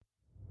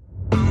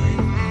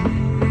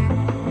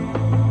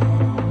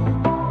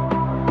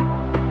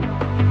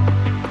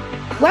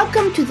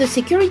Welcome to the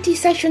Security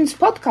Sessions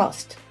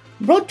podcast,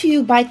 brought to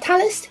you by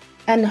Thales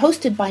and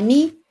hosted by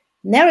me,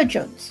 Nera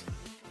Jones.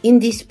 In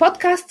this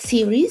podcast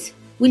series,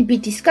 we'll be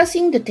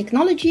discussing the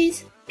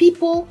technologies,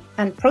 people,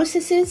 and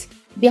processes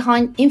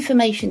behind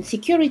information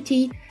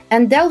security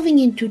and delving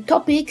into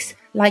topics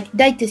like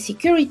data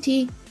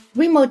security,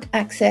 remote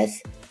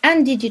access,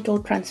 and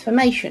digital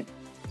transformation.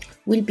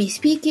 We'll be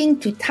speaking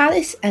to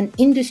Thales and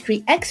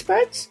industry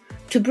experts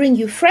to bring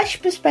you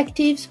fresh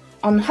perspectives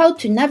on how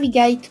to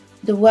navigate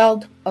the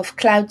world of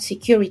cloud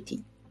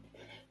security.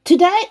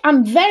 Today,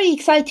 I'm very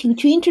excited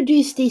to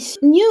introduce this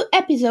new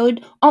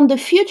episode on the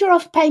future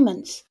of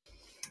payments.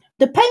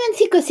 The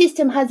payments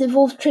ecosystem has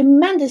evolved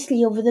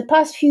tremendously over the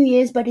past few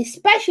years, but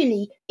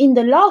especially in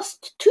the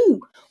last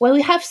two, where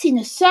we have seen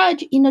a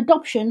surge in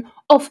adoption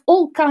of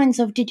all kinds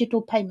of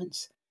digital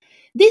payments.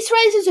 This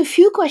raises a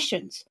few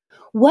questions.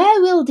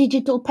 Where will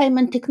digital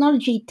payment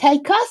technology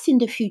take us in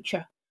the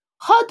future?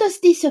 How does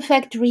this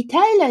affect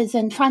retailers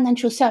and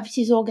financial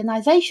services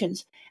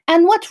organizations?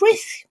 And what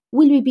risks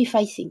will we be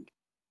facing?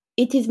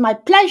 It is my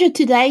pleasure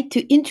today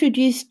to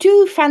introduce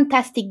two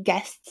fantastic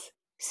guests,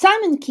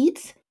 Simon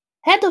Keats,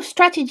 Head of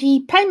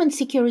Strategy Payment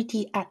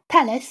Security at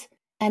Thales,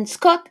 and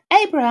Scott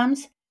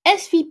Abrahams,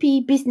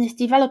 SVP Business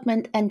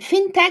Development and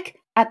FinTech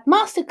at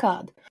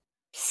Mastercard.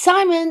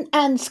 Simon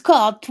and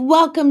Scott,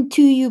 welcome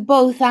to you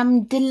both.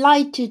 I'm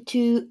delighted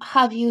to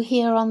have you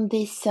here on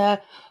this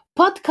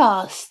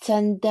podcast.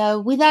 And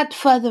without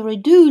further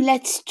ado,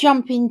 let's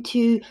jump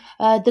into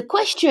the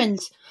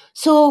questions.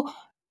 So,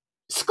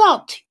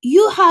 Scott,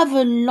 you have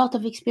a lot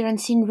of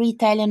experience in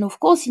retail and, of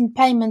course, in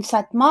payments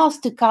at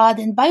Mastercard.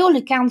 And by all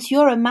accounts,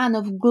 you're a man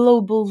of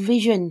global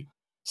vision.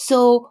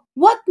 So,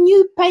 what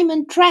new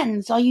payment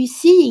trends are you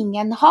seeing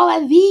and how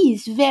are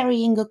these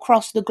varying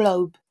across the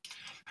globe?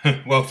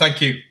 Well,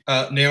 thank you,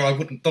 Nir. I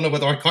don't know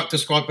whether I quite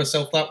describe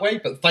myself that way,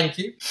 but thank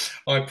you.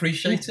 I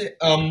appreciate it.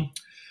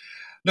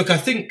 Look, I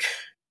think,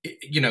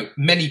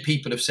 many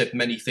people have said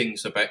many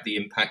things about the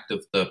impact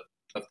of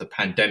the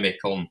pandemic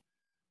on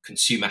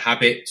consumer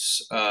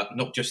habits,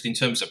 not just in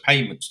terms of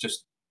payments,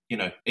 just,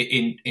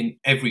 in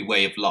every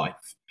way of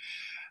life.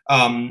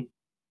 And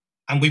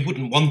we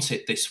wouldn't want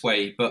it this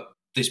way, but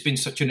there's been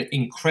such an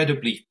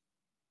incredibly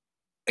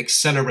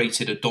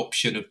accelerated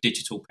adoption of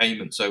digital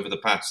payments over the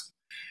past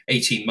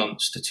 18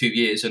 months to 2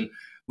 years. And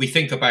we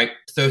think about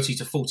 30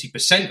 to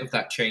 40% of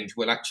that change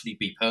will actually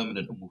be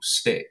permanent and will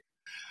stick.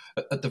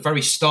 At the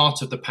very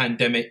start of the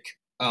pandemic,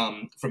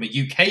 from a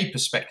UK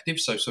perspective,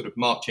 so sort of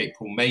March,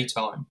 April, May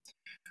time,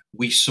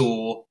 we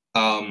saw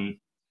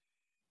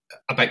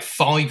about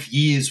 5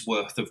 years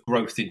worth of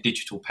growth in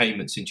digital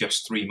payments in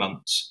just 3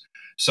 months.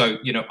 So,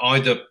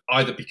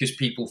 either because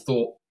people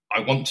thought,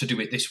 I want to do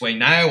it this way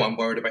now, I'm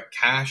worried about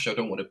cash, I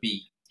don't want to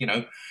be,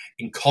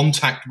 in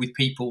contact with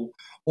people,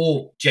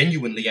 or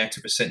genuinely out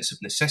of a sense of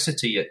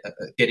necessity at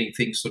getting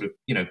things sort of,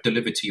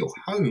 delivered to your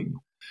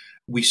home.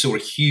 We saw a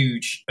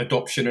huge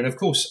adoption. And of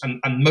course,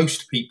 and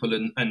most people,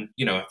 and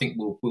I think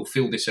we'll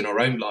feel this in our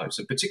own lives,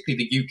 and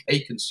particularly the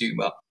UK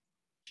consumer,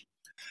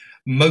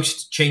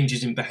 most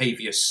changes in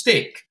behaviour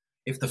stick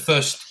if the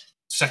first,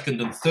 second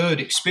and third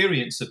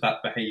experience of that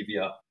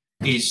behaviour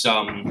is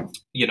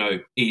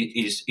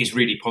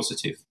really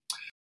positive.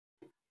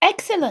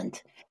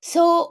 Excellent.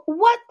 So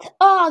what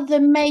are the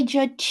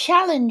major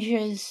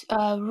challenges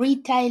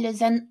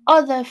retailers and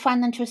other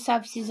financial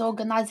services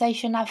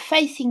organizations are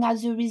facing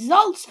as a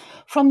result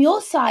from your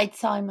side,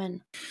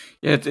 Simon?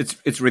 Yeah,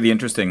 it's really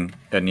interesting,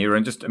 Nira,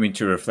 and just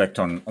to reflect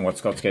on what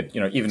Scott said,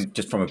 even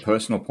just from a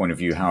personal point of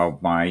view, how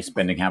my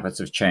spending habits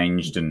have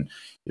changed, and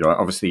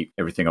obviously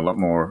everything a lot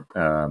more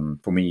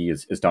for me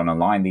is done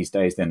online these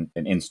days than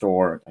in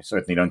store. I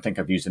certainly don't think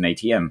I've used an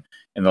ATM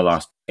in the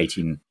last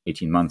 18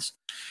 months.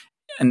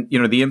 And,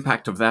 the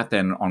impact of that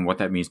then on what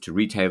that means to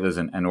retailers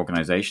and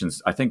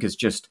organizations, I think is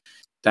just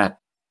that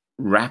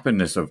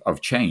rapidness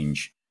of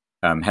change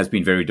has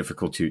been very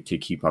difficult to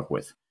keep up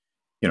with.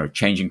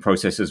 Changing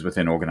processes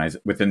within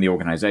the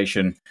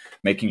organization,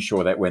 making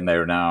sure that when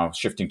they're now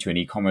shifting to an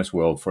e-commerce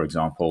world, for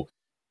example,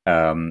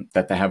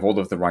 that they have all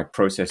of the right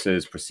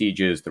processes,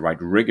 procedures, the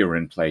right rigor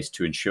in place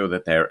to ensure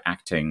that they're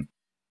acting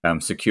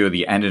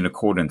securely and in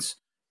accordance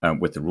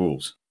with the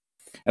rules.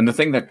 And the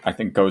thing that I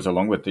think goes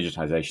along with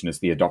digitization is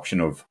the adoption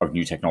of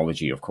new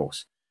technology, of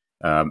course.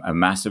 A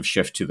massive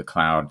shift to the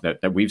cloud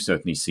that we've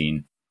certainly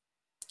seen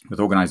with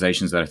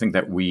organizations that I think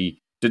that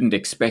we didn't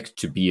expect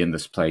to be in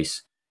this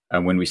place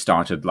when we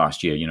started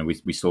last year.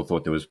 We still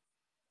thought there was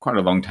quite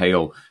a long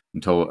tail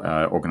until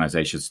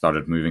organizations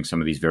started moving some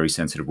of these very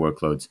sensitive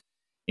workloads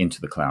into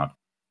the cloud.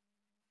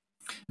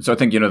 And so I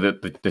think,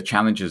 the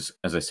challenges,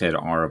 as I said,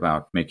 are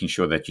about making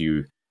sure that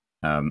you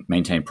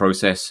maintain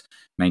process,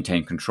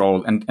 maintain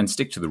control, and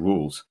stick to the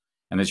rules.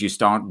 And as you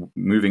start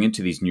moving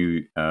into these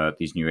new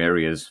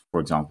areas, for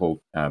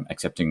example,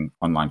 accepting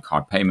online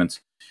card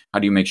payments, how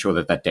do you make sure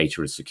that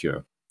data is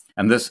secure?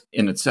 And this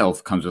in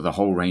itself comes with a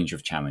whole range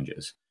of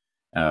challenges.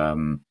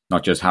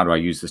 Not just how do I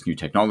use this new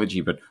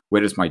technology, but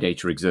where does my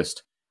data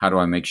exist? How do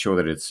I make sure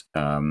that it's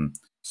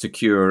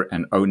secure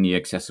and only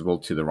accessible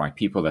to the right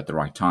people at the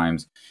right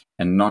times,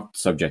 and not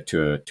subject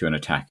to an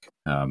attack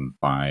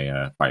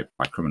by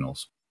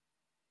criminals.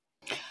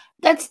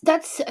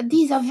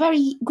 These are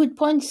very good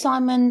points,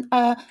 Simon.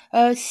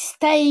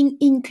 Staying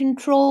in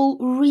control,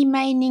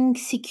 remaining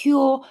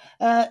secure,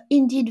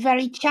 indeed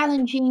very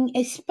challenging,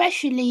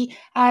 especially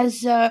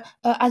as a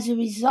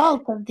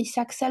result of this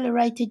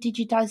accelerated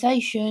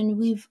digitization.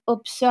 We've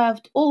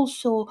observed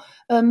also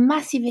a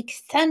massive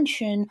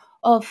extension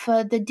of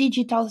the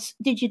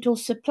digital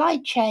supply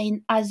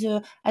chain as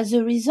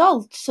a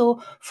result.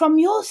 So, from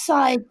your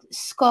side,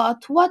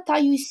 Scott, what are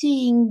you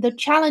seeing the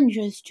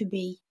challenges to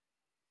be?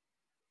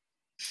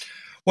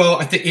 Well,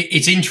 I think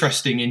it's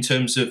interesting in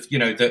terms of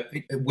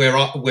where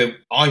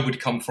I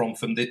would come from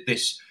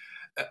this,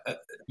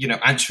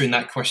 answering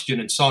that question.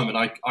 And Simon,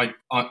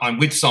 I'm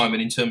with Simon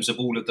in terms of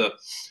all of the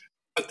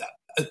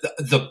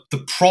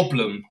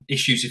problem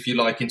issues, if you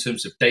like, in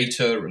terms of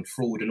data and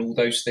fraud and all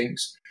those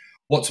things.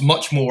 What's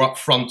much more up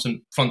front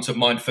of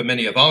mind for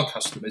many of our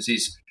customers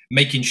is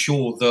making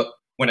sure that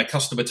when a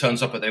customer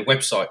turns up at their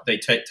website, they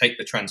take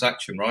the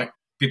transaction, right?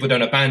 People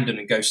don't abandon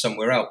and go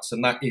somewhere else,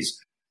 and that is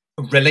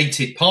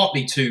related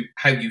partly to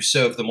how you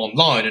serve them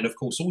online, and of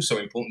course also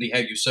importantly how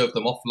you serve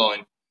them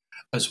offline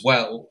as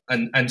well.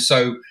 And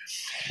so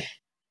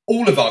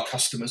all of our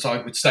customers,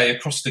 I would say,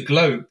 across the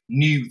globe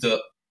knew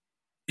that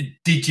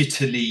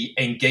digitally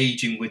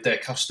engaging with their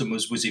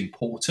customers was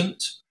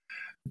important.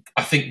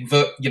 I think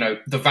that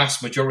the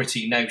vast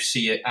majority now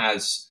see it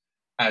as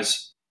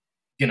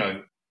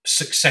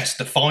success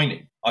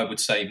defining, I would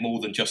say, more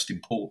than just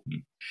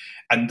important.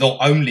 And not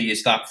only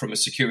is that from a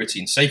security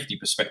and safety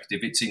perspective,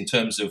 it's in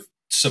terms of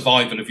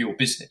survival of your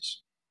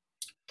business.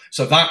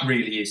 So that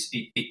really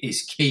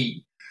is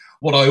key.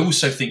 What I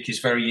also think is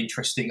very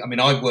interesting, I mean,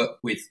 I work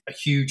with a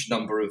huge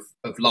number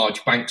of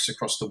large banks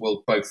across the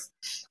world, both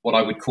what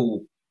I would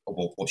call,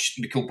 or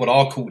what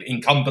are called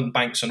incumbent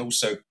banks and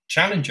also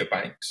challenger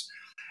banks.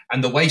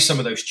 And the way some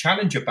of those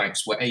challenger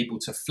banks were able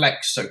to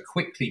flex so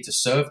quickly to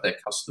serve their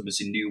customers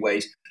in new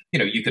ways,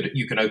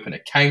 you can open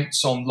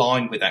accounts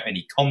online without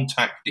any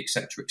contact,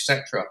 etc.,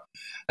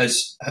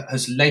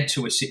 has led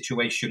to a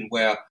situation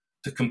where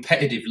the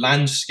competitive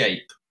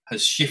landscape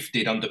has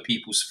shifted under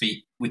people's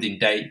feet within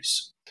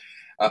days.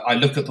 I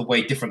look at the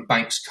way different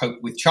banks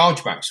cope with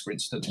chargebacks, for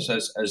instance,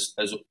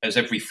 as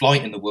every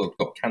flight in the world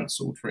got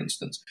cancelled, for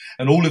instance,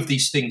 and all of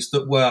these things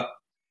that were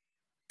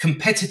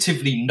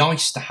competitively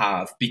nice to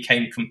have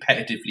became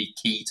competitively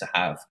key to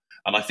have.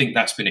 And I think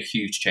that's been a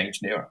huge change,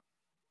 Neera.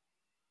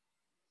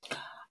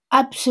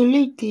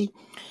 Absolutely.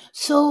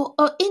 So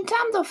in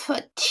terms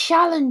of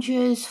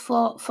challenges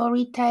for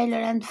retailer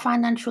and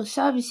financial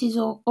services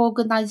or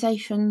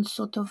organizations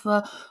sort of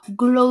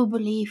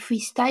globally, if we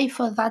stay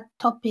for that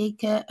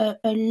topic,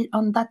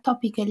 on that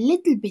topic a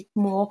little bit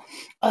more,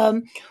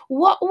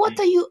 what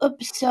are you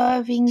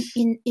observing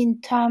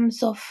in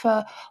terms of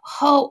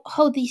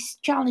how these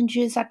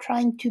challenges are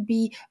trying to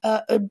be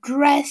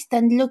addressed,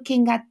 and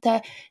looking at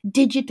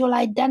digital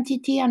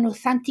identity and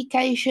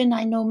authentication?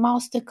 I know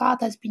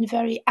MasterCard has been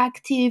very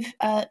active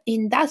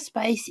in that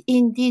space,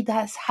 indeed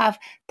as have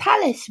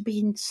Thales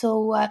been.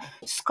 So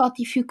Scott,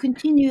 if you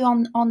continue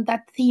on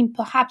that theme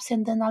perhaps,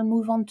 and then I'll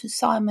move on to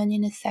Simon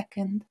in a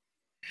second.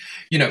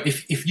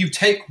 If you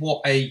take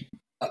what a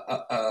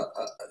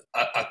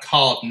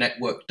card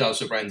network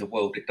does around the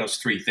world, it does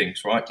three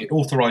things, right? It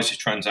authorizes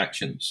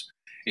transactions,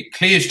 it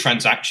clears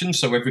transactions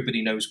so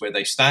everybody knows where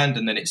they stand,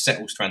 and then it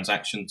settles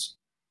transactions.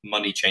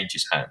 Money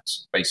changes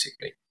hands,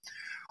 basically.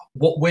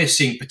 What we're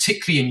seeing,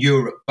 particularly in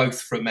Europe,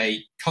 both from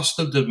a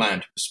customer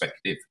demand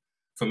perspective,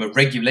 from a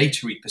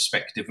regulatory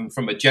perspective, and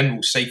from a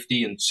general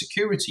safety and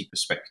security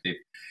perspective,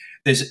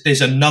 there's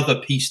another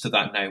piece to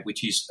that now,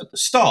 which is at the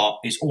start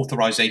is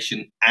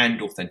authorization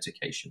and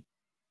authentication.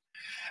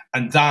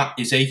 And that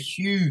is a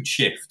huge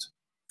shift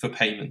for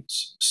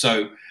payments.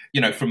 So,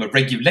 from a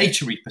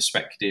regulatory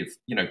perspective,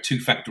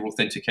 two-factor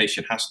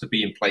authentication has to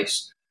be in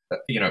place,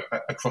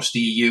 across the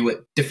EU at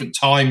different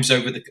times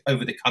over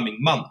the coming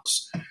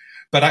months.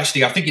 But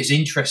actually, I think it's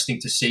interesting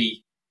to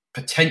see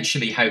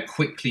potentially how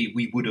quickly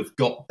we would have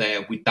got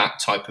there with that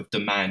type of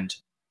demand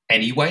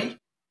anyway.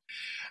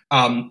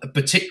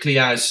 Particularly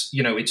as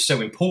it's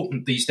so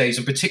important these days,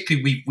 and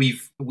particularly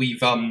we've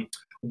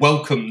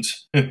welcomed,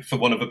 for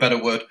want of a better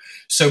word,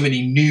 so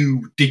many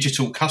new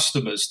digital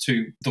customers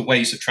to the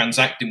ways of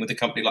transacting with a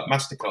company like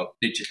MasterCard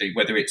digitally,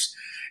 whether it's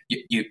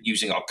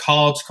using our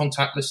cards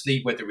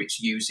contactlessly, whether it's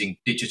using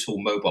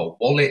digital mobile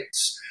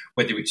wallets,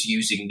 whether it's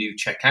using new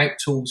checkout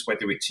tools,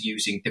 whether it's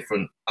using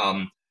different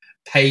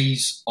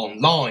pays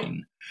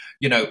online.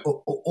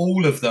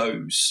 All of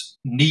those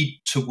need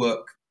to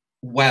work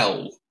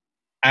well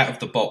out of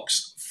the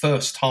box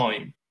first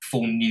time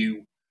for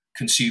new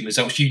consumers,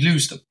 else you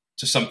lose them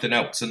to something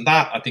else. And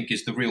that, I think,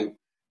 is the real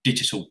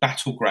digital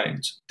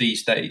battleground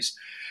these days.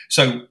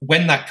 So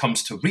when that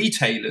comes to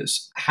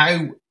retailers,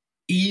 how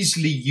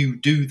easily you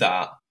do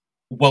that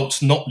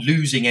whilst not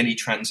losing any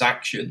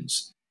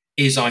transactions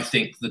is, I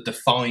think, the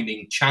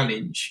defining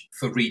challenge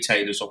for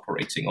retailers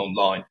operating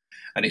online.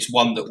 And it's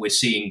one that we're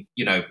seeing,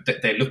 that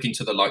they're looking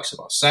to the likes of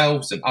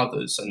ourselves and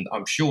others, and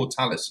I'm sure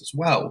Thales as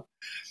well,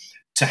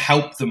 to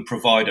help them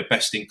provide a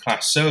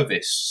best-in-class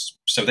service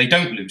so they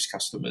don't lose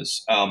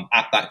customers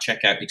at that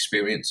checkout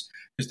experience,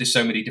 because there's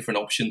so many different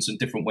options and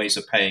different ways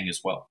of paying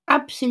as well.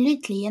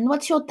 Absolutely. And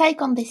what's your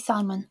take on this,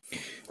 Simon?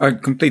 I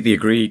completely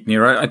agree,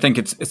 Neera. I think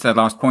it's that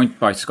last point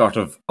by Scott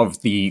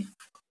of the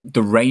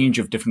range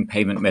of different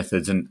payment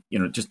methods, and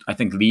just I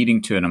think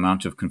leading to an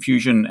amount of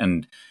confusion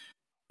and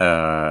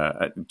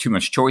too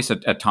much choice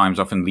at times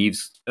often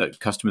leaves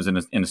customers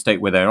in a state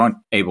where they aren't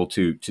able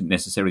to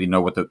necessarily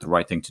know what the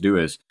right thing to do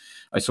is.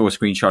 I saw a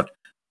screenshot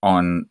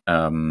on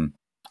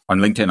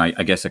LinkedIn,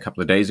 I guess, a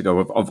couple of days ago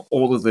of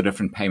all of the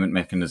different payment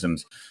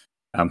mechanisms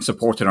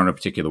supported on a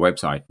particular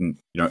website. And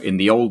in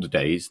the old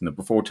days, in the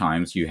before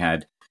times, you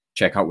had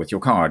checkout with your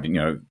card,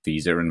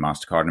 Visa and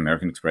MasterCard and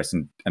American Express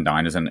and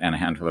Diners and a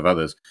handful of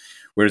others.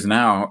 Whereas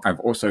now I've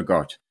also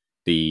got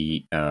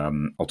the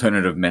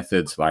alternative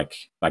methods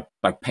like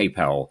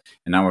PayPal,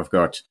 and now I've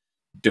got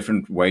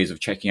different ways of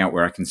checking out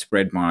where I can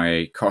spread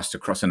my cost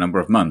across a number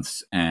of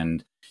months.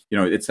 And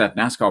it's that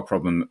NASCAR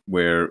problem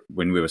where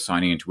when we were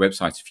signing into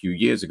websites a few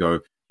years ago,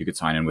 you could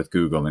sign in with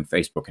Google and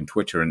Facebook and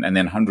Twitter and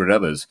then 100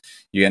 others.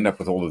 You end up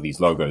with all of these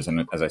logos,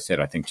 and as I said,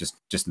 I think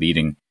just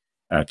leading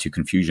to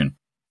confusion.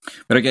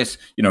 But I guess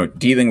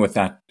dealing with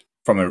that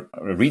from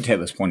a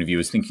retailer's point of view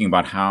is thinking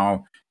about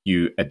how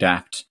you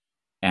adapt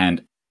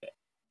and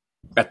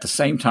at the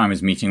same time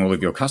as meeting all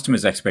of your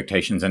customers'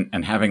 expectations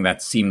and having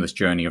that seamless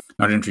journey of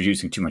not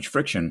introducing too much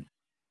friction.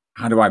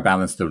 How do I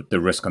balance the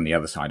risk on the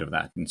other side of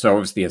that? And so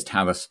obviously as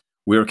Thales,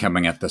 we're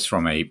coming at this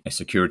from a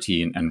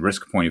security and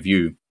risk point of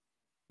view,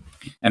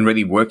 and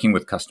really working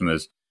with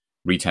customers,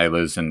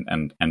 retailers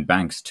and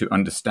banks to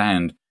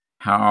understand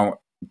how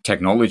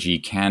technology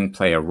can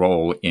play a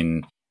role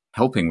in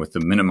helping with the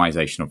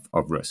minimization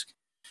of risk.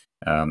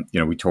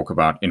 We talk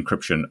about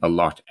encryption a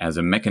lot as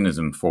a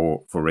mechanism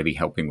for really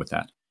helping with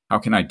that. How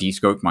can I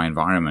descope my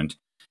environment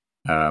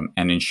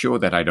and ensure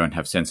that I don't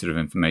have sensitive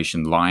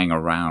information lying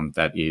around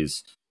that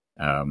is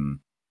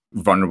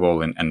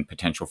vulnerable and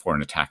potential for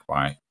an attack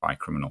by a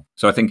criminal?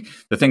 So I think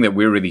the thing that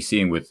we're really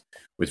seeing with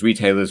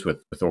retailers,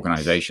 with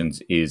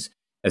organizations, is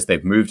as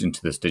they've moved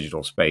into this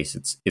digital space,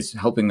 it's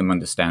helping them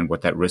understand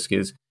what that risk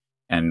is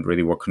and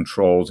really what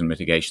controls and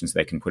mitigations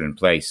they can put in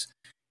place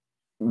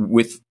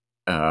with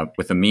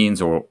a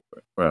means or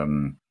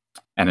an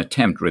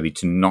attempt really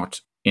to not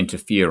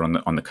interfere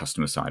on the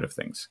customer side of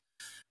things.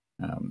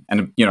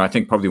 I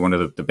think probably one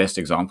of the best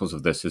examples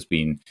of this has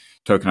been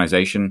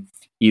tokenization,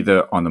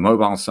 either on the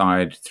mobile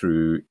side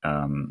through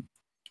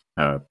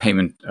card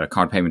payment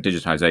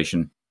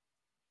digitization,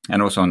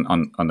 and also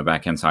on the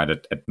back end side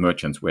at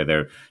merchants where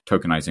they're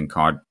tokenizing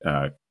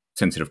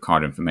sensitive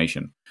card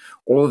information.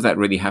 All of that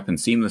really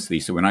happens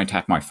seamlessly. So when I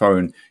tap my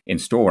phone in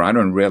store, I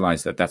don't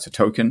realize that that's a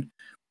token,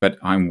 but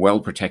I'm well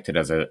protected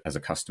as a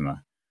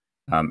customer.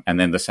 And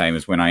then the same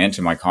as when I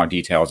enter my card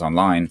details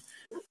online,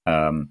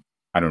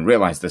 I don't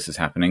realize this is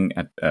happening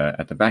at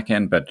the back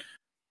end, but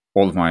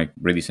all of my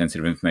really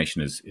sensitive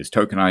information is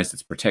tokenized,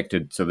 it's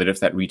protected, so that if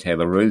that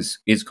retailer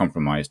is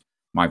compromised,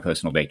 my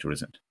personal data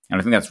isn't. And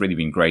I think that's really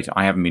been great.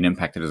 I haven't been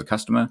impacted as a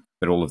customer,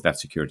 but all of that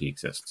security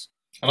exists.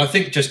 And I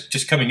think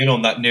just coming in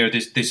on that, Neera,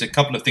 there's a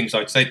couple of things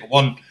I'd say. But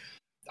one,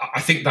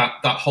 I think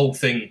that whole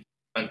thing,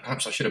 and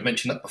perhaps I should have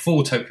mentioned that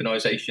before,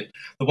 tokenization.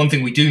 The one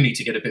thing we do need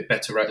to get a bit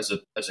better at as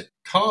a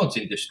cards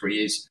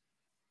industry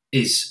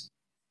is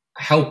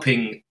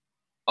helping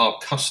our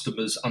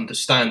customers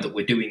understand that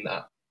we're doing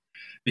that,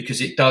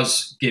 because it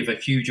does give a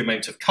huge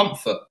amount of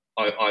comfort.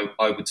 I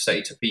would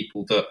say to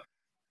people that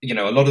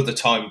a lot of the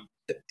time,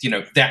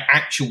 their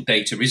actual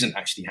data isn't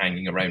actually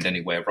hanging around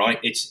anywhere, right?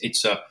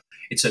 It's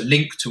a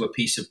link to a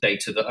piece of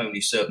data that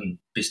only certain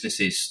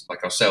businesses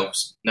like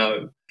ourselves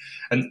know.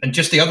 And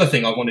just the other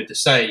thing I wanted to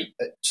say,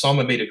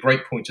 Simon made a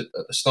great point at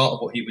the start of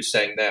what he was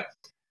saying there.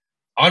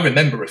 I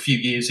remember a few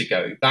years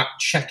ago, that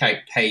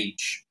checkout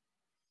page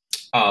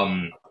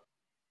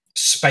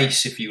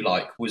space, if you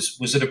like,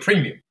 was at a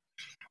premium,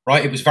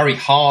 right? It was very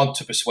hard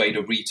to persuade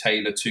a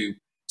retailer to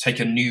take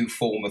a new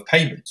form of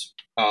payment.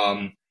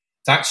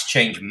 That's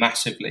changed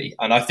massively.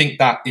 And I think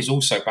that is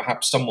also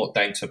perhaps somewhat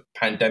down to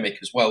pandemic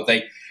as well.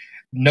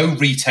 No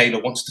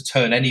retailer wants to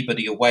turn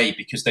anybody away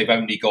because they've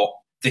only got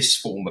this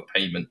form of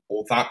payment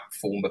or that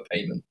form of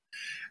payment.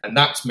 And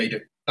that's made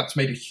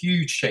a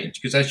huge change,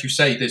 because as you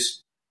say,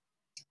 there's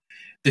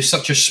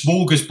such a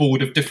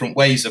smorgasbord of different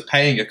ways of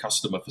paying a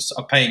customer,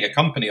 paying a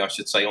company, I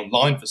should say,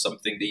 online for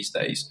something these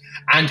days,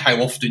 and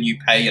how often you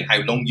pay and how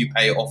long you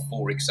pay it off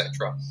for,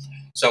 etc.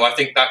 So I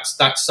think that's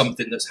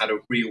something that's had a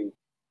real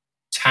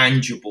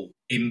tangible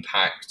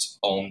impact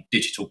on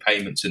digital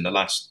payments in the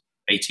last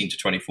 18 to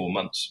 24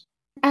 months.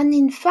 And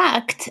in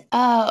fact,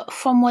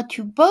 from what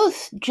you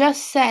both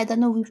just said, I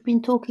know we've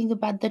been talking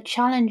about the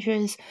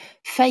challenges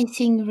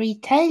facing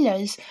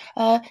retailers.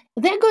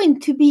 They're going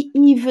to be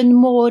even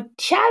more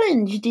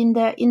challenged in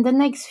the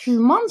next few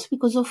months,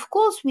 because of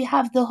course we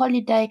have the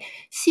holiday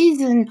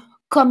season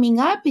coming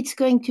up. It's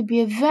going to be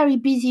a very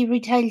busy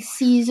retail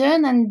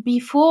season, and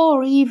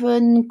before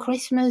even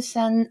Christmas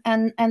and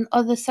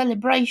other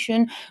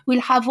celebration,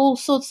 we'll have all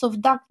sorts of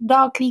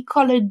darkly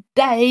colored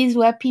days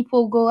where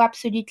people go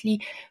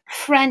absolutely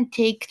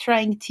frantic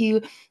trying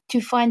to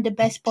find the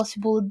best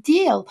possible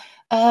deal.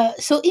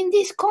 So in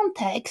this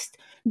context,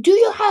 do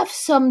you have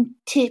some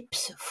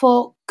tips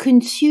for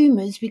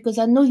consumers? Because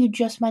I know you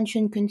just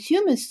mentioned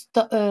consumers,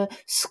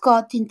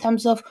 Scott, in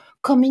terms of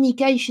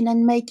communication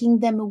and making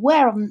them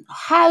aware of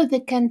how they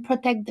can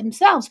protect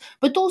themselves,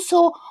 but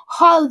also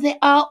how they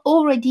are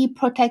already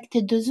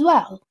protected as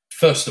well.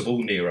 First of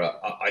all, Neera,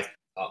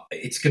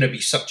 it's going to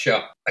be such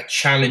a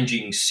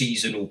challenging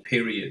seasonal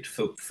period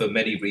for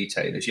many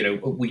retailers.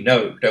 We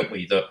know, don't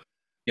we, that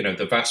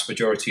the vast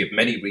majority of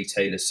many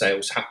retailer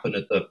sales happen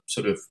at the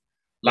sort of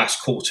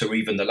last quarter,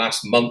 even the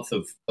last month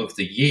of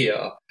the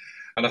year.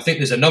 And I think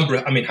there's a number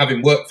of,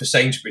 having worked for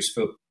Sainsbury's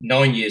for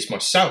 9 years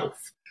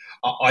myself,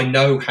 I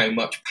know how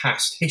much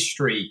past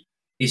history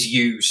is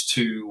used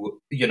to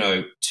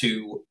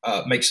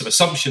make some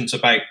assumptions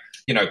about,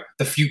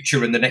 the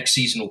future and the next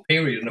seasonal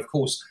period. And of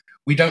course,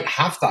 we don't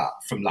have that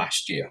from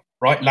last year,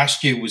 right?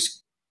 Last year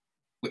was,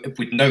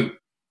 with no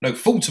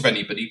fault of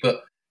anybody,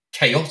 but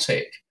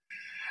chaotic.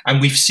 And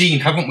we've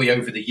seen, haven't we,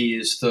 over the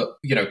years that,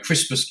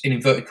 Christmas, in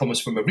inverted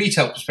commas, from a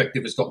retail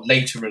perspective, has got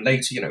later and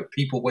later,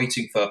 people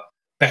waiting for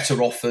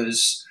better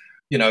offers,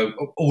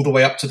 all the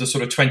way up to the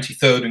sort of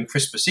 23rd and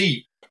Christmas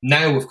Eve.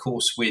 Now, of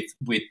course, with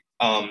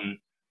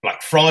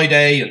Black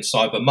Friday and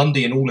Cyber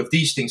Monday and all of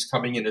these things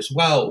coming in as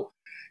well,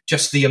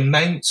 just the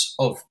amount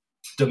of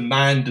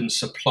demand and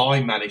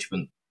supply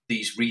management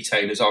these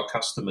retailers, our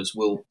customers,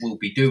 will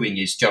be doing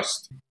is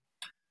just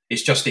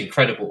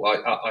incredible.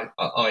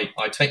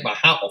 I take my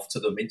hat off to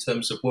them in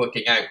terms of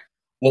working out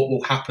what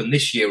will happen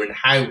this year and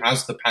how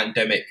has the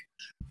pandemic,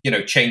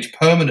 changed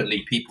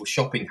permanently people's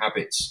shopping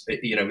habits,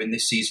 in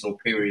this seasonal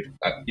period.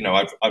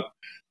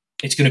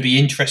 It's going to be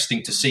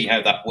interesting to see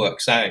how that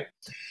works out.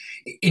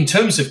 In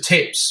terms of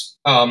tips,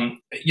 I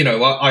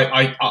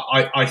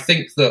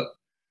think that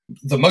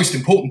the most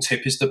important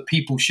tip is that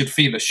people should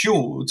feel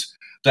assured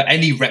that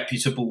any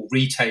reputable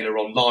retailer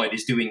online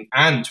is doing,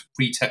 and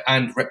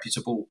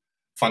reputable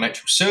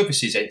financial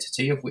services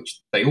entity, of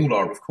which they all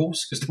are, of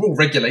course, because they're all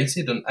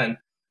regulated and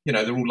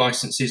they're all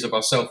licenses of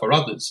ourselves or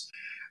others.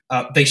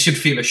 They should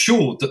feel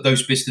assured that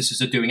those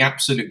businesses are doing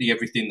absolutely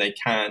everything they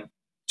can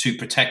to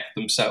protect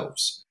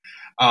themselves.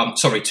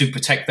 To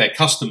protect their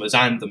customers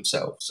and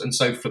themselves. And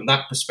so from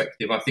that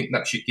perspective, I think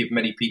that should give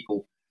many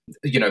people,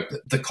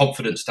 the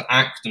confidence to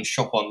act and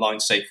shop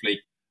online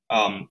safely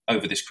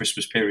over this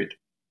Christmas period.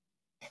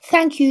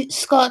 Thank you,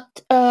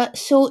 Scott.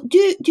 So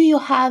do you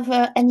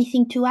have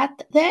anything to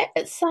add there,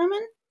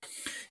 Simon?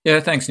 Yeah,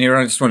 thanks,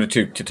 Neera. I just wanted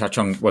to touch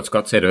on what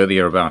Scott said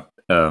earlier about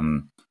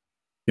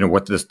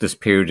what this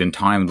period in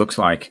time looks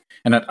like.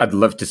 And I'd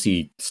love to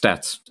see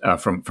stats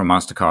from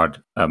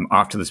MasterCard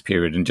after this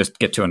period and just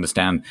get to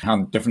understand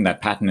how different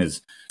that pattern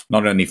is,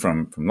 not only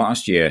from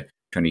last year,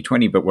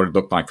 2020, but what it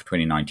looked like for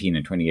 2019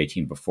 and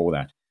 2018 before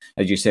that.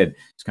 As you said,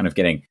 it's kind of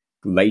getting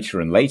later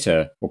and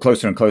later, or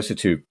closer and closer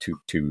to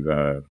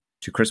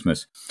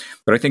Christmas.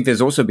 But I think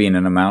there's also been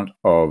an amount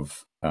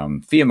of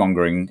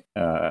fear-mongering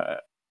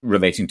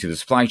relating to the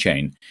supply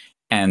chain,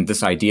 and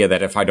this idea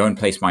that if I don't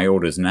place my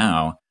orders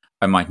now,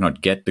 I might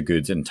not get the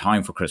goods in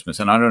time for Christmas.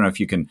 And I don't know if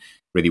you can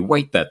really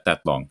wait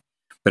that long.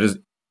 But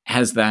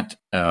as that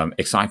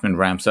excitement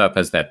ramps up,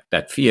 as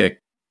that fear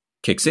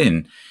kicks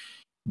in,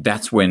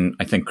 that's when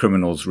I think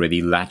criminals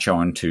really latch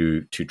on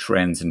to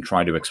trends and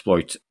try to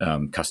exploit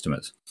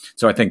customers.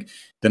 So I think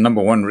the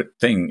number one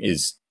thing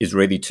is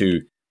really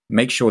to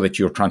make sure that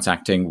you're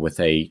transacting with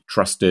a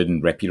trusted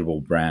and reputable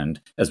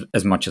brand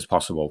as much as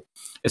possible,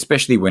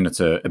 especially when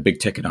it's a big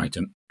ticket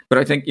item. But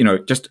I think,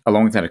 just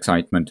along with that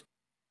excitement,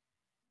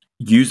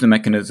 use the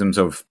mechanisms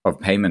of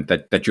payment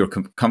that you're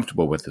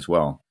comfortable with as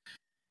well.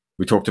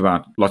 We talked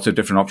about lots of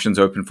different options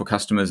open for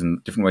customers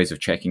and different ways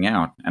of checking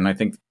out. And I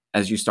think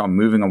as you start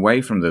moving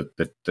away from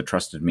the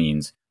trusted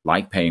means,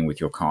 like paying with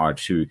your card,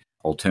 to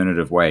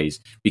alternative ways,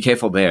 be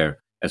careful there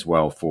as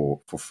well for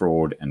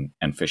fraud and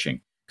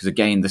phishing. Because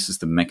again, this is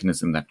the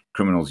mechanism that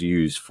criminals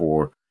use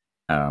for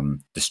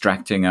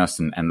distracting us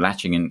and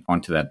latching in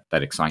onto that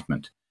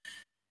excitement.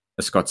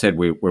 As Scott said,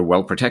 we're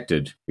well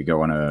protected. We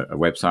go on a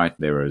website,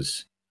 there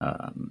is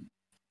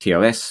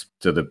TLS,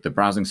 so the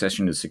browsing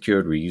session is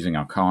secured. We're using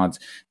our cards,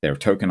 they're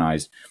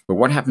tokenized. But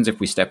what happens if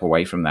we step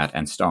away from that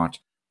and start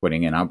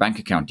putting in our bank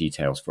account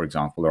details, for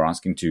example, or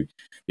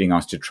being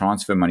asked to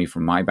transfer money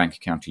from my bank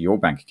account to your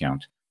bank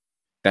account?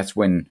 That's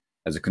when,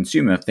 as a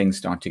consumer, things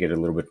start to get a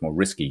little bit more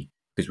risky,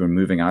 because we're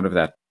moving out of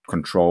that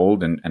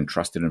controlled and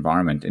trusted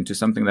environment into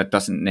something that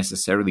doesn't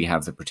necessarily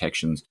have the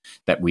protections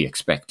that we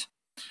expect.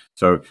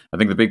 So I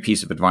think the big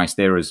piece of advice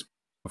there is,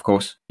 of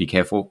course, be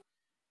careful.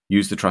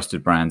 Use the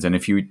trusted brands. And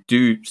if you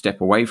do step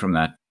away from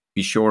that,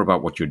 be sure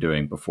about what you're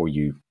doing before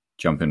you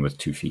jump in with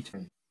 2 feet.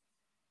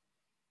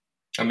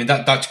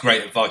 That's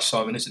great advice,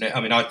 Simon, isn't it?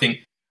 I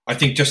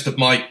think just that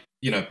my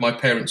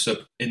parents are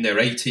in their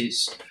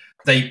 80s.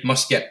 They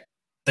must get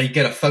they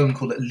get a phone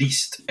call at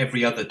least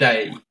every other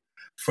day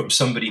from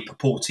somebody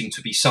purporting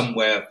to be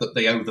somewhere that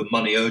they owe them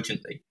money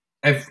urgently,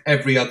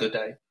 every other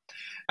day.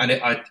 And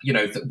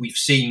that we've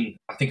seen,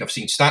 I think I've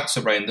seen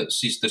stats around that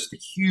says there's the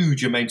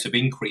huge amount of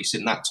increase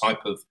in that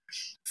type of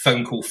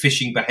phone call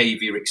phishing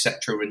behavior,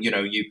 etc. And,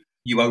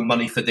 you owe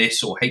money for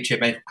this, or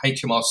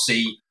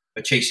HMRC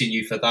are chasing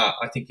you for that.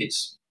 I think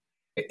it's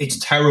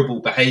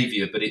terrible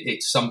behavior, but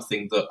it's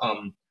something that,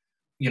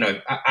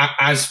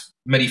 as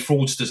many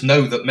fraudsters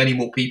know that many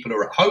more people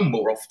are at home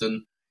more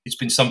often, it's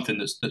been something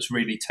that's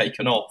really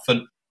taken off.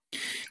 And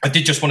I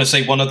did just want to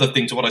say one other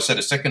thing to what I said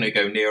a second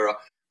ago, Neera.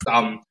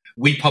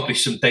 We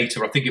published some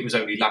data, I think it was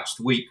only last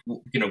week.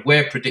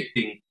 We're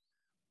predicting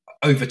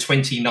over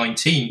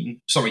 2020,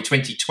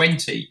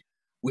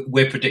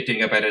 we're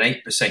predicting about an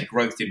 8%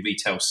 growth in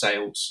retail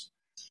sales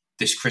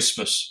this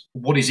Christmas.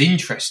 What is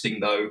interesting,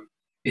 though,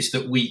 is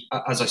that we,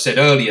 as I said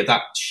earlier,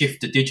 that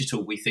shift to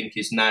digital we think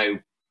is now,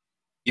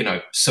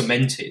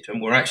 cemented,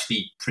 and we're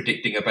actually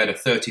predicting about a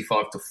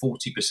 35 to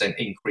 40%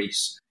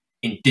 increase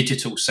in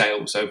digital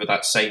sales over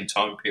that same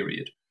time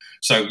period.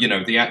 So,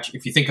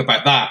 if you think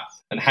about that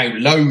and how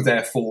low,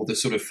 therefore, the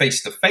sort of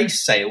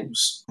face-to-face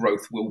sales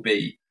growth will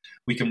be,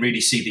 we can really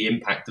see the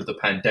impact of the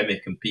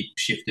pandemic and people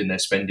shifting their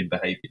spending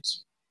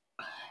behaviors.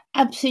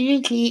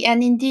 Absolutely.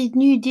 And indeed,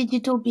 new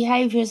digital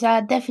behaviors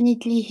are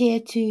definitely here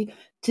to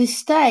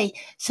stay.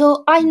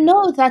 So I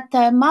know that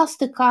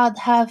MasterCard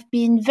have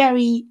been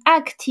very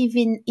active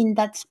in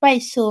that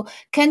space. So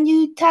can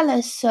you tell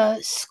us,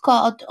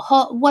 Scott,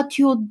 what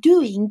you're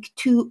doing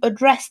to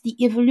address the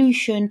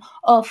evolution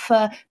of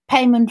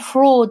payment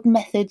fraud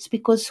methods,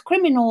 because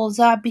criminals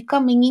are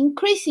becoming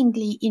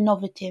increasingly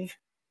innovative?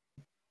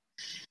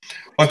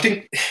 I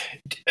think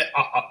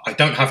I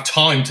don't have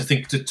time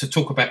to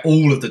talk about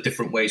all of the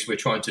different ways we're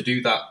trying to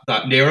do that,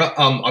 Neera.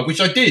 I wish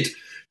I did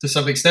to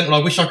some extent, and I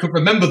wish I could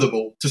remember them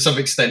all to some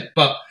extent.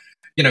 But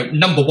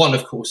number one,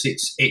 of course,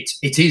 it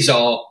is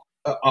our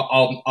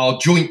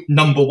joint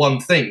number one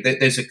thing.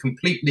 There's a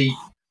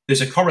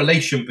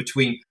correlation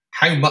between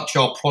how much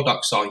our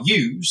products are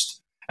used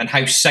and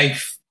how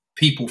safe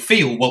people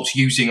feel whilst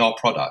using our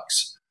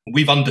products.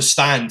 We've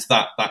understand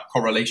that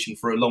correlation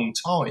for a long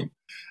time.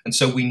 And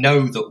so we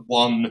know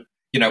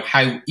that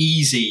how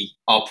easy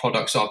our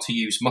products are to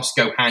use must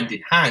go hand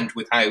in hand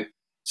with how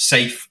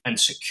safe and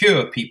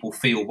secure people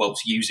feel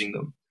whilst using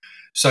them.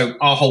 So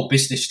our whole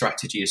business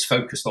strategy is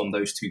focused on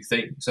those two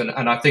things. And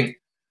I think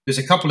there's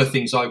a couple of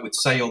things I would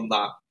say on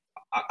that.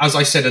 As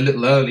I said a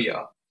little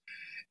earlier,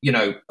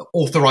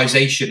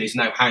 authorization is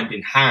now hand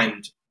in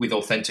hand with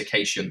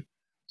authentication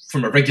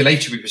from a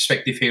regulatory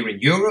perspective here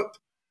in Europe.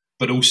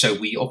 But also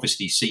we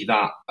obviously see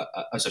that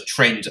as a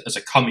trend, as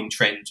a coming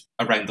trend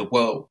around the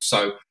world.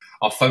 So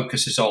our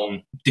focus is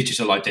on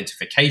digital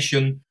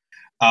identification,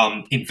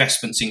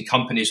 investments in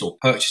companies or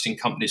purchasing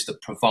companies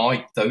that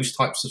provide those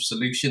types of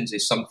solutions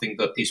is something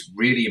that is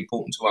really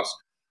important to us,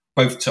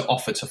 both to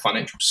offer to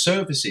financial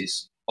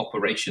services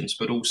operations,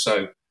 but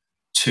also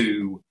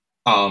to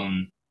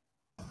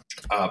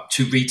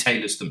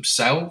retailers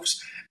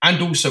themselves. And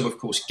also, of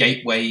course,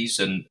 gateways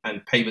and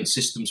payment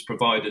systems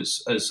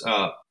providers as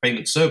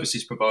payment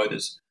services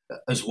providers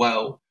as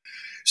well.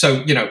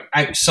 So,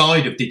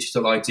 outside of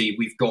digital ID,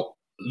 we've got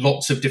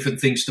lots of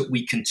different things that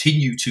we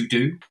continue to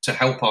do to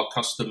help our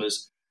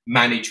customers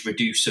manage,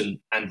 reduce and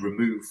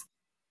remove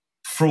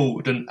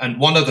fraud. And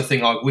one other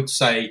thing I would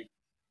say,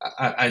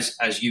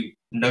 as you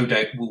no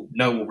doubt will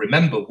know or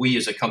remember, we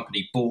as a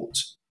company bought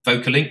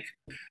Vocalink,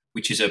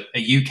 which is a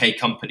UK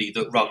company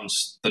that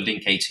runs the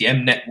Link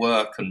ATM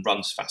network and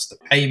runs faster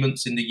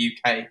payments in the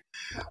UK.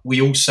 We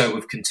also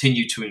have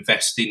continued to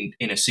invest in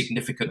a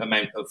significant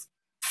amount of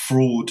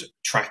fraud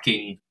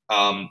tracking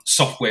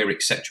software,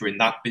 etc., in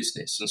that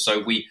business. And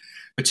so we,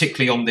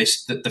 particularly on the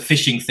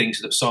phishing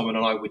things that Simon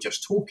and I were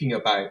just talking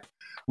about,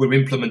 we're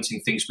implementing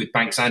things with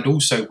banks and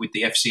also with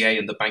the FCA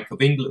and the Bank of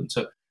England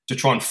to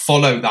try and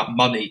follow that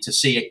money to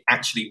see it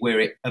actually where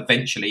it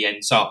eventually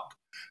ends up,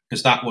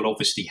 because that will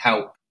obviously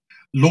help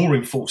law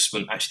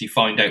enforcement actually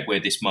find out where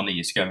this money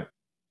is going.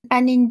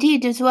 And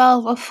indeed, as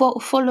well,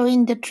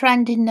 following the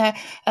trend in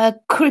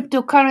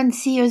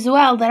cryptocurrency as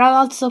well, there are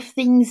lots of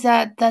things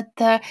that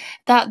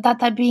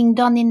are being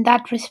done in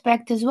that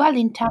respect as well,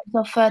 in terms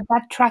of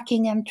that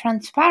tracking and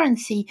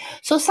transparency.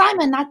 So,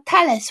 Simon,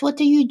 tell us,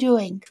 what are you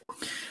doing?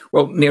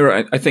 Well,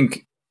 Neera, I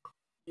think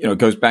it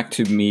goes back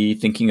to me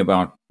thinking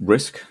about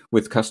risk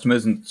with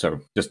customers, and so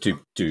just to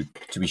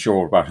be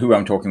sure about who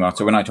I'm talking about.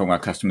 So when I talk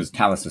about customers,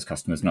 Thales as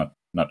customers, not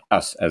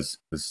us as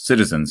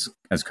citizens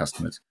as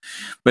customers,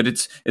 but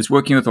it's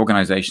working with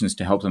organizations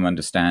to help them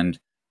understand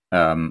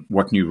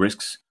what new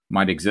risks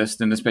might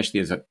exist, and especially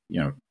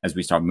as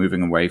we start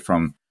moving away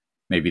from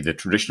maybe the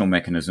traditional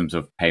mechanisms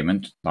of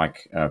payment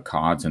like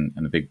cards and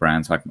the big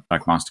brands like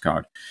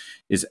MasterCard,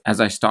 is as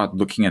I start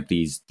looking at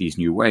these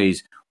new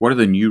ways, what are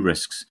the new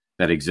risks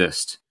that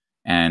exist,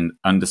 and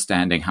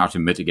understanding how to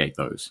mitigate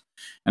those.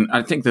 And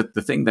I think that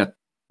the thing that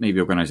maybe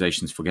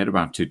organizations forget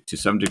about to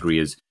some degree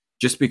is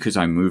just because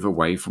I move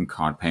away from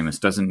card payments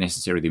doesn't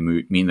necessarily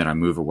mean that I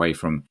move away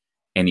from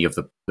any of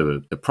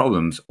the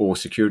problems or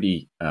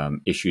security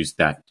issues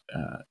that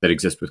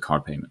exist with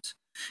card payments.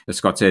 As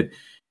Scott said,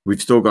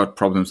 we've still got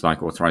problems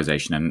like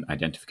authorization and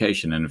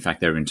identification, and in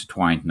fact, they're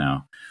intertwined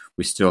now.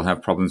 We still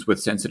have problems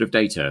with sensitive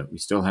data. We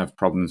still have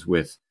problems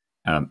with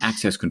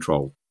access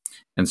control.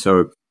 And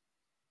so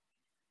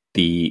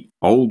the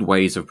old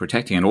ways of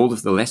protecting and all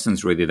of the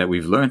lessons really that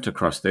we've learned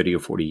across 30 or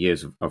 40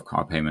 years of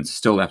card payments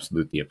still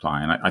absolutely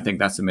apply. And I think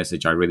that's the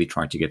message I really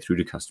try to get through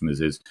to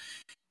customers is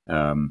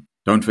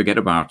don't forget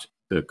about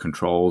the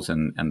controls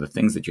and the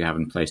things that you have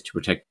in place to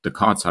protect the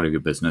card side of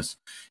your business.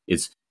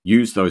 Is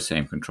use those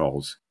same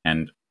controls.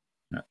 And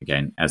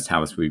again, as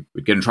Thales, we'd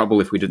get in trouble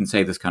if we didn't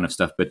say this kind of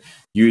stuff, but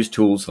use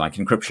tools like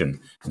encryption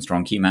and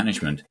strong key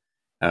management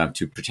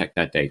to protect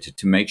that data,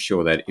 to make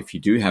sure that if you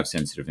do have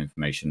sensitive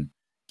information,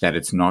 that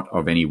it's not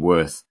of any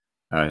worth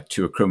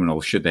to a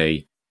criminal should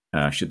they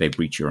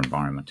breach your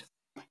environment.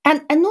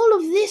 And all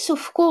of this,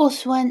 of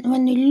course, when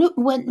we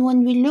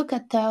look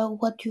at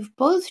what you've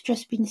both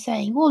just been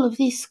saying, all of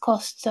this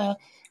costs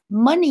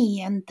money,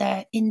 and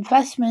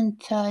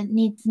investment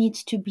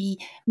needs to be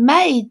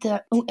made,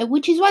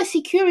 which is why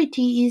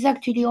security is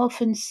actually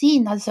often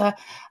seen as a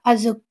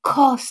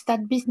cost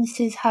that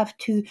businesses have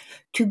to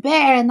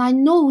bear. And I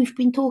know we've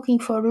been talking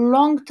for a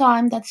long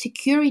time that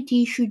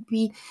security should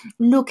be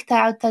looked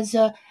at as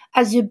a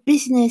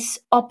business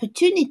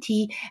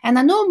opportunity. And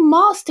I know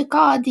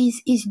MasterCard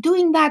is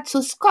doing that.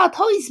 So Scott,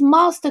 how is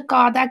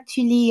MasterCard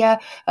actually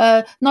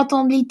not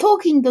only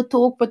talking the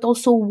talk, but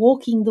also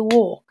walking the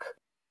walk?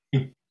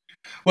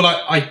 Well,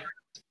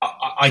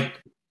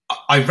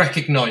 I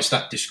recognise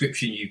that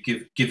description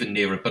you've given,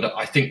 Neera, but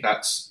I think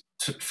that's,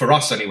 for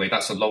us anyway,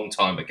 that's a long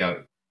time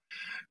ago.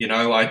 You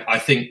know, I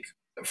think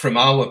from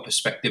our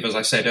perspective, as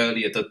I said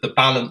earlier, that the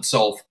balance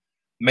of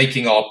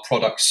making our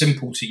products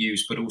simple to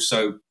use, but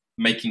also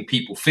making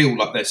people feel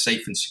like they're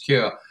safe and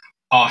secure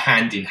are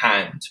hand in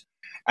hand.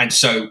 And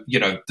so, you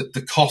know,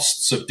 the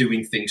costs of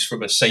doing things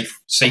from a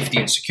safety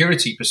and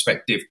security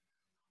perspective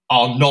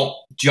are not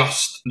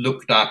just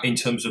looked at in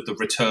terms of the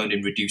return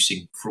in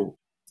reducing fraud.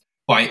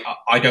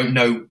 I don't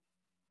know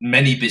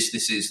many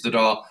businesses that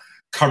are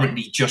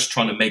currently just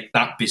trying to make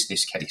that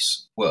business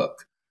case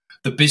work.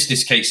 The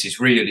business case is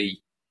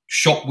really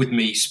shop with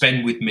me,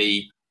 spend with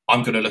me,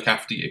 I'm going to look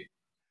after you.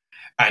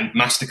 And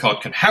MasterCard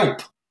can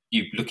help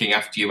you looking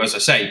after you, as I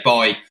say,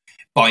 by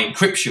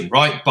encryption,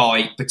 right?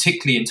 By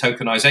particularly in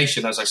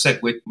tokenization. As I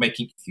said, we're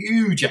making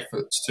huge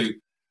efforts to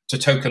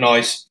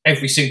tokenize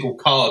every single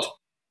card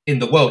in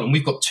the world, and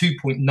we've got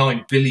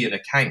 2.9 billion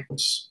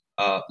accounts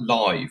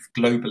live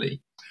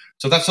globally.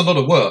 So that's a lot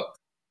of work.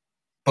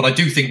 But I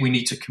do think we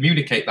need to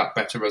communicate that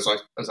better, as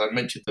I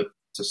mentioned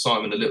to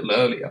Simon a little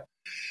earlier.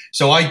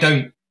 So I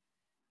don't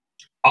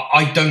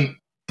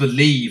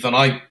believe, and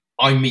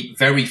I meet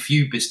very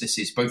few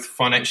businesses, both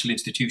financial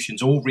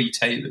institutions or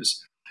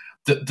retailers,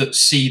 that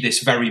see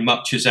this very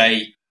much as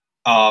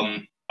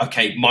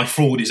okay, my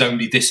fraud is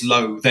only this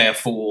low,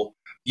 therefore,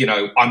 you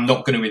know, I'm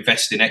not going to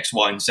invest in X,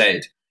 Y, and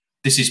Z.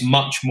 This is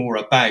much more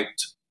about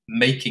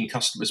making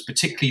customers,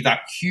 particularly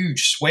that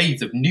huge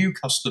swathe of new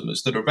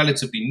customers that are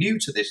relatively new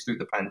to this through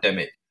the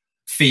pandemic,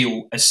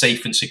 feel as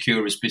safe and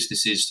secure as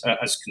businesses,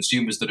 as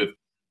consumers that have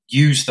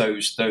used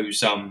those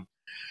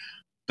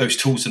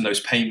tools and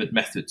those payment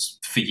methods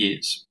for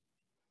years.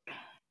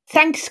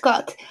 Thanks,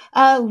 Scott.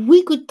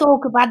 We could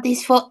talk about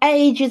this for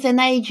ages and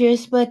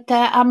ages, but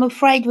I'm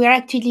afraid we're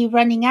actually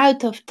running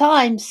out of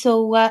time.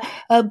 So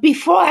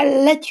before I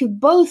let you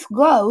both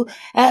go,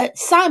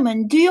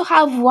 Simon, do you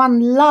have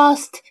one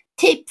last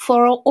tip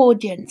for our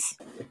audience?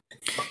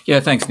 Yeah,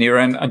 thanks,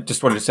 Neera. And I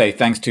just wanted to say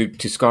thanks to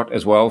Scott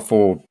as well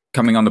for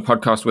coming on the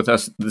podcast with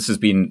us. This has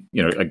been,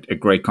 you know, a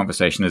great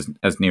conversation,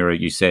 as Neera,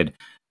 you said.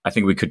 I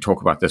think we could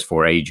talk about this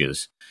for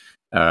ages.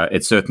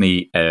 It's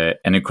certainly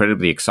an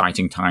incredibly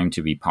exciting time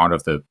to be part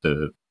of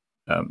the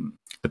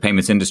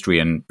payments industry,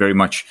 and very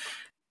much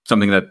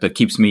something that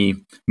keeps me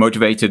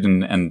motivated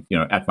and you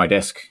know, at my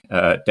desk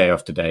day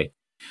after day.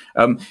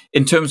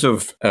 In terms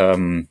of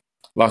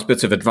last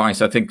bits of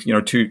advice, I think, you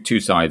know, two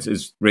sides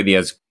is really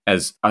as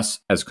us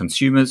as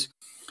consumers.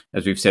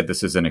 As we've said,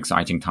 this is an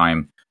exciting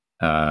time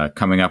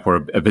coming up,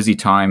 or a busy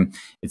time.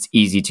 It's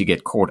easy to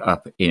get caught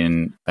up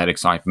in that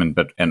excitement,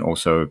 and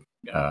also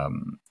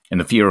in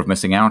the fear of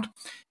missing out.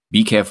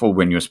 Be careful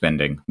when you're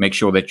spending. Make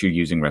sure that you're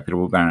using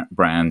reputable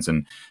brands,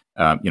 and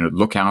you know,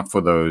 look out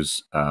for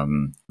those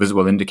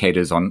visible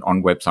indicators on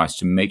websites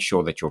to make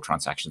sure that your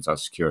transactions are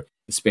secure,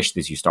 especially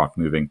as you start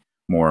moving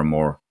more and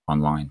more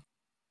online.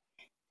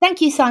 Thank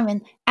you,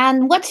 Simon.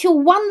 And what's your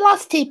one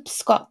last tip,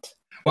 Scott?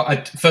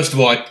 Well, first of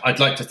all, I'd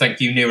like to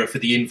thank you, Neera, for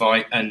the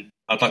invite, and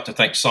I'd like to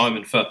thank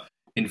Simon for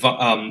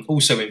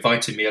also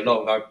inviting me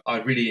along. I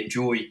really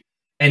enjoy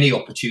any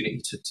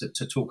opportunity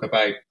to talk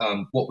about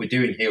what we're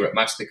doing here at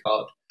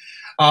MasterCard.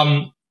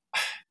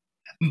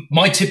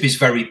 My tip is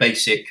very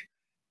basic.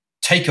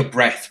 Take a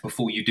breath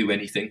before you do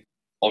anything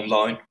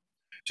online.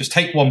 Just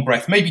take one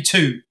breath, maybe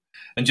two,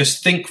 and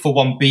just think for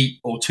 1 beat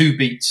or 2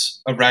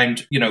 beats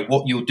around, you know,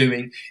 what you're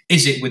doing.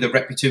 Is it with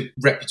a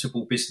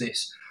reputable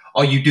business?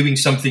 Are you doing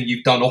something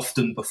you've done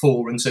often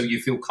before and so you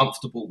feel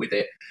comfortable with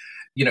it?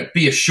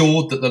 Be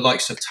assured that the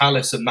likes of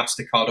Thales and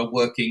MasterCard are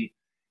working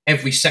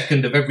every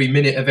second of every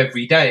minute of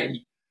every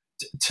day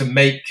to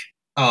make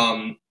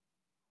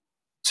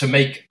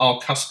our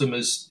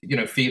customers,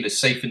 feel as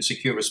safe and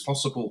secure as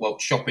possible while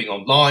shopping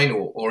online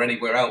or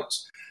anywhere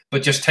else.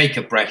 But just take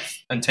a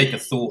breath and take a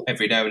thought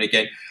every now and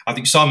again. I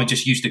think Simon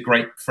just used a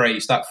great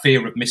phrase, that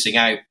fear of missing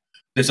out.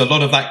 There's a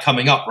lot of that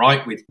coming up,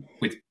 right? With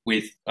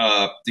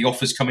the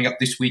offers coming up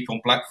this week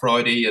on Black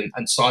Friday and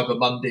Cyber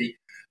Monday,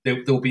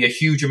 there'll be a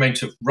huge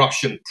amount of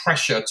rush and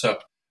pressure to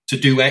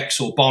do X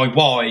or buy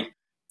Y.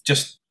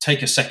 Just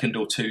take a second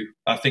or two.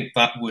 I think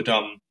that would,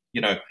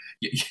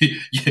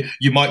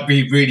 you might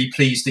be really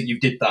pleased that you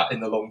did that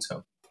in the long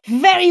term.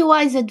 Very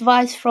wise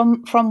advice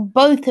from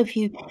both of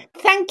you.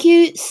 Thank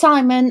you,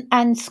 Simon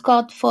and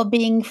Scott, for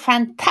being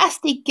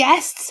fantastic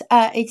guests.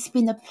 It's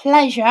been a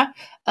pleasure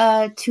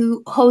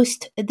to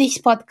host this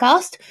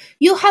podcast.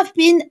 You have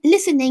been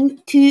listening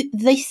to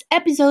this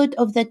episode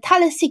of the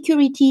Thales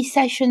Security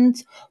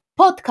Sessions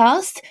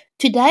podcast.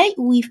 Today,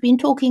 we've been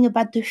talking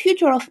about the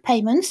future of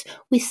payments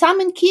with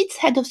Simon Keats,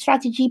 Head of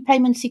Strategy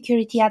Payment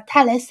Security at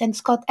Thales, and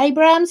Scott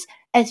Abrahams,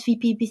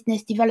 SVP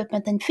Business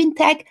Development and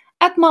FinTech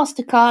at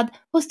MasterCard,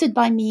 hosted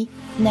by me,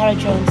 Nera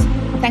Jones.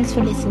 Thanks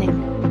for listening.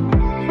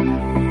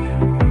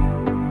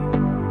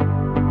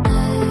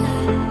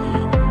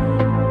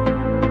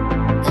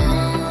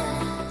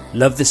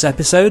 Love this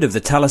episode of the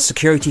Thales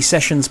Security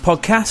Sessions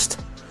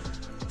podcast?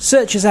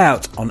 Search us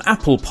out on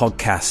Apple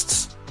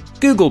Podcasts,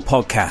 Google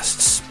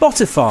Podcasts,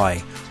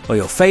 Spotify, or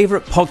your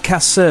favourite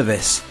podcast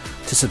service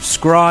to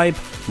subscribe,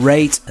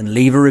 rate, and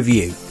leave a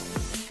review.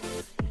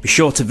 Be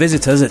sure to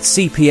visit us at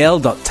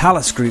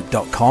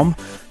cpl.thalesgroup.com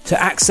to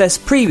access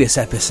previous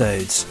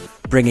episodes,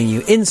 bringing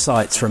you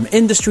insights from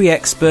industry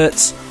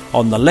experts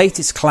on the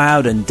latest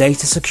cloud and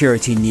data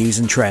security news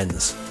and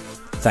trends.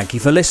 Thank you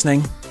for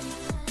listening.